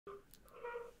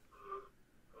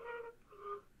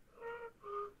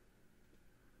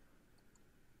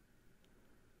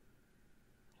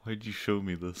Why'd you show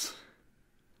me this?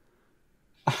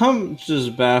 I'm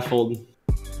just baffled.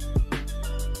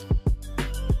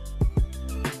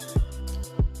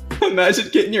 Imagine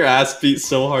getting your ass beat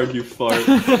so hard you fart.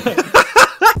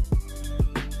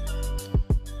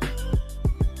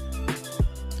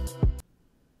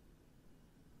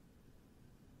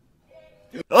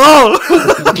 Oh!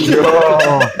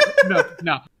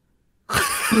 No.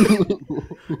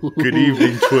 Good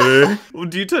evening, Twitter. Well,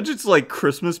 do you touch its like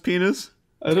Christmas penis?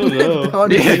 I don't know.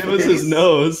 It was his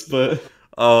nose, but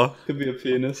could be a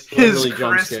penis. His Really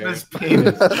jump Christmas scare.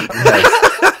 penis.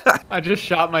 I just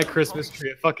shot my Christmas tree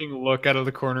a fucking look out of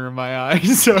the corner of my eye.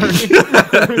 Sorry.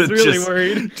 I was really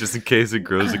worried. Just in case it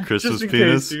grows a Christmas Just in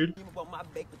penis. case, dude.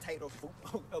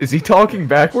 Is he talking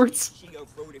backwards?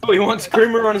 Oh, he wants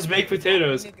creamer on his baked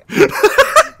potatoes.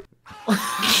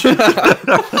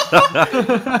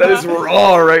 That is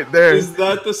raw right there. Is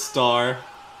that the star?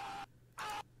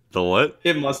 The what?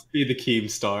 It must be the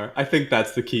Keemstar. I think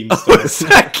that's the Oh, Keemstar. is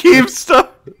that Keemstar?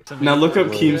 Now look up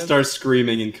Keemstar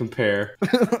screaming and compare.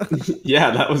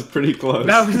 Yeah, that was pretty close.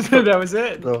 That was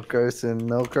it. No,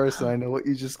 Carson, I know what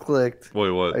you just clicked. Wait,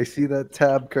 what? I see that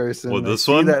tab, Carson. What, this I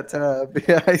see one? that tab.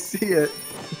 Yeah, I see it.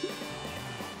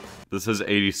 This has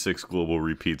 86 global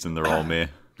repeats and they're all me.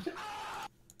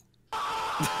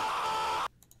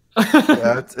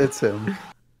 Yeah, it's him.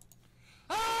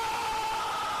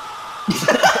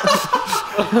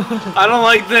 I don't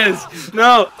like this.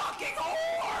 No.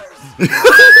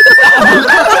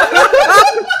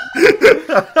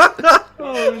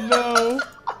 Oh no.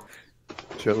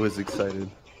 Joe is excited.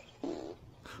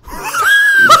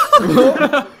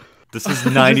 This is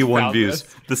 91 found views.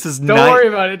 this. This is Don't worry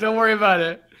about it. Don't worry about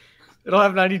it. It'll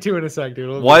have 92 in a sec,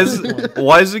 dude. Why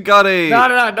is it got a?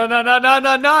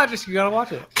 No. Just you gotta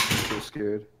watch it. I'm so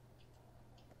scared.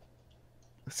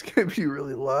 It's gonna be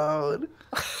really loud.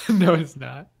 No, it's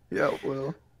not. Yeah, it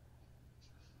will.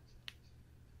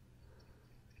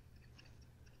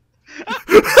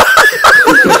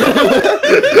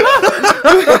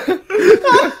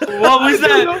 What was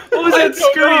that? What was that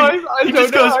scream? I He don't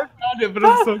just know goes. how I found it, but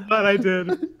I'm so glad I did.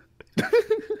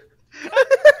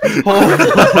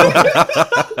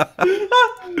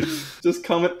 Just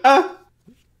comment.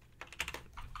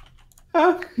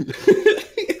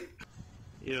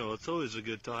 You know, it's always a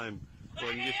good time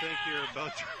when you think you're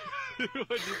about to when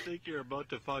you think you're about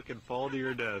to fucking fall to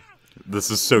your death. This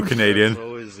is so Canadian. It's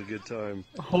always a good time.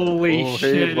 Holy Oh,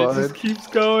 shit! hey, It bud. just keeps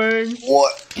going.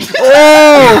 What?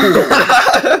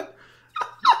 Oh!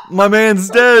 My man's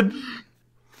dead.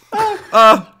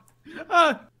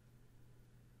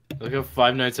 Look at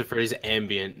Five Nights at Freddy's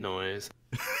ambient noise.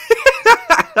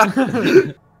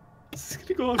 This is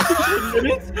gonna go on for 10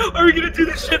 minutes? Are we gonna do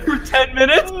this shit for 10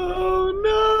 minutes? Oh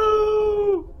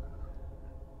no!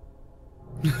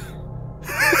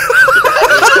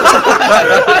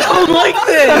 I don't like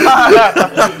this!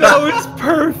 That was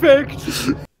perfect.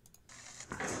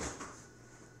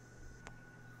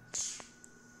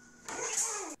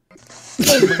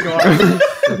 Oh my god!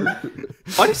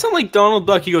 Why do you sound like Donald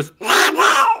Duck? He goes. He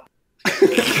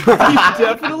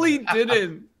definitely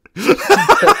didn't. He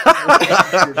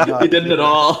did it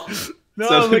all. No,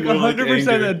 Sounded like more like 100%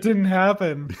 anger. that didn't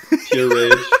happen. Pure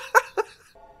rage.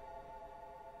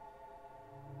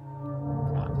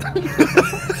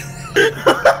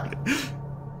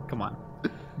 Come on.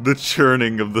 The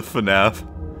churning of the FNAF.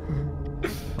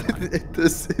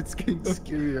 It's getting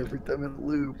scarier every time it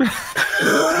loops.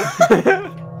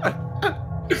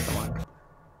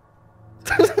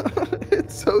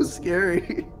 It's so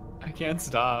scary. I can't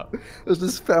stop. There's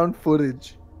this found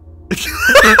footage.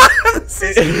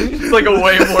 It's like a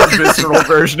way more visceral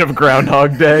version of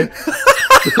Groundhog Day.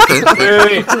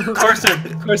 Wait.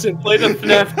 Carson, play the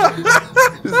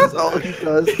FNAF. This is all he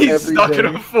does He's every stuck day. in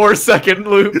a 4-second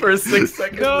loop or a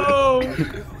 6-second No!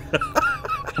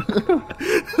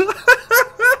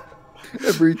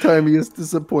 Every time he is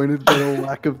disappointed by the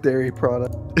lack of dairy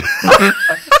product.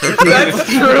 That's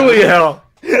truly hell.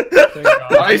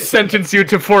 I sentence you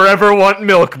to forever want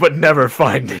milk but never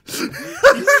find it. He's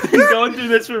been going through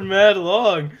this for mad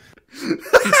long.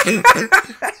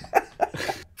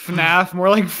 FNAF, more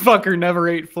like fucker never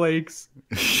ate flakes.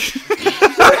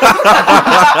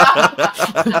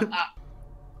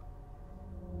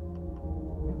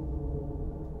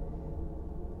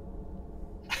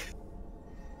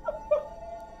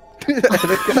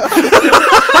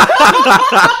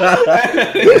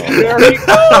 There we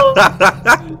go.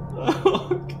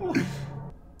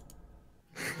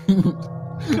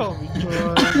 Call me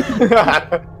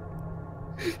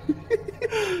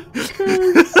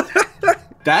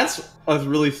That's a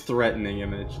really threatening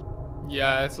image.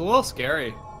 Yeah, it's a little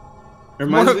scary.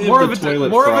 Reminds me more of of the a toilet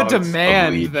more of a frogs of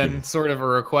demand Legion. than sort of a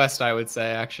request, I would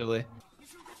say, actually.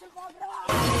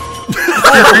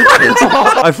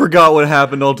 I forgot what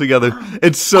happened altogether.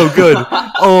 It's so good.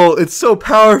 Oh, it's so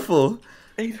powerful.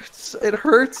 It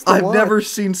hurts. To I've watch. never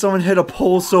seen someone hit a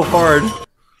pole so hard.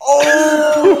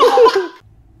 Oh!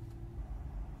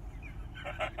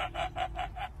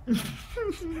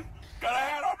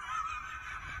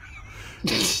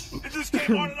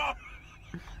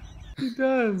 He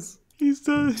does.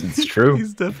 It's true.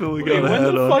 He's definitely Wait, got a when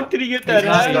hat the on. fuck did he get that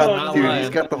not hat got- on? Dude, lying. he's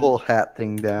got the whole hat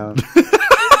thing down.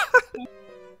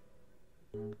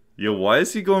 Yo, why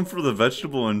is he going for the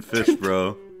vegetable and fish,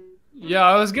 bro? Yeah,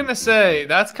 I was gonna say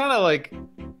that's kind of like.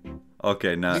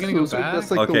 Okay, nah. You're gonna go back?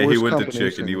 That's like the Okay, he worst went to combination.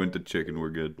 chicken. He went to chicken.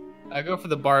 We're good. I go for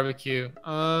the barbecue.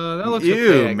 That looks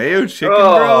Ew, okay. mayo chicken,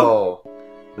 bro. Oh,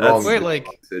 That's Wait, like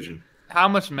decision. how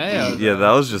much mayo? yeah,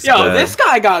 that was just Yo, bad. this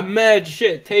guy got mad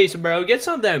shit taste, bro. Get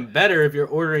something better if you're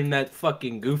ordering that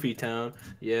fucking Goofy Town.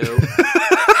 Yo. What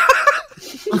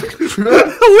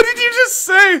did you just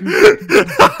say?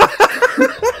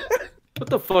 What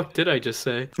the fuck did I just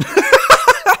say?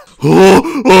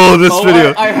 oh, this Oh,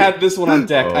 video. I had this one on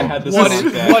deck. I had this What one on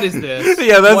is deck. what is this?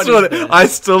 Yeah, that's What is what this? I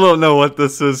still don't know what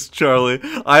this is, Charlie.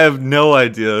 I have no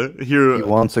idea. He Here,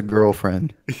 wants a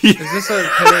girlfriend. he Is this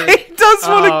okay? does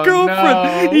want a Oh,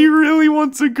 girlfriend. no. He really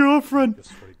wants a girlfriend. This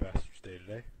sweaty bastard's day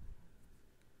today.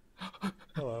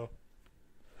 Hello.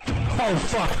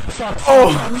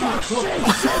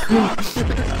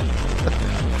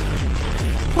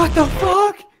 What the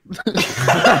fuck?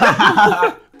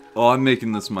 Oh, I'm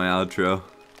making this my outro.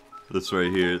 This right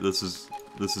here. This is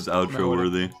outro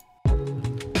worthy.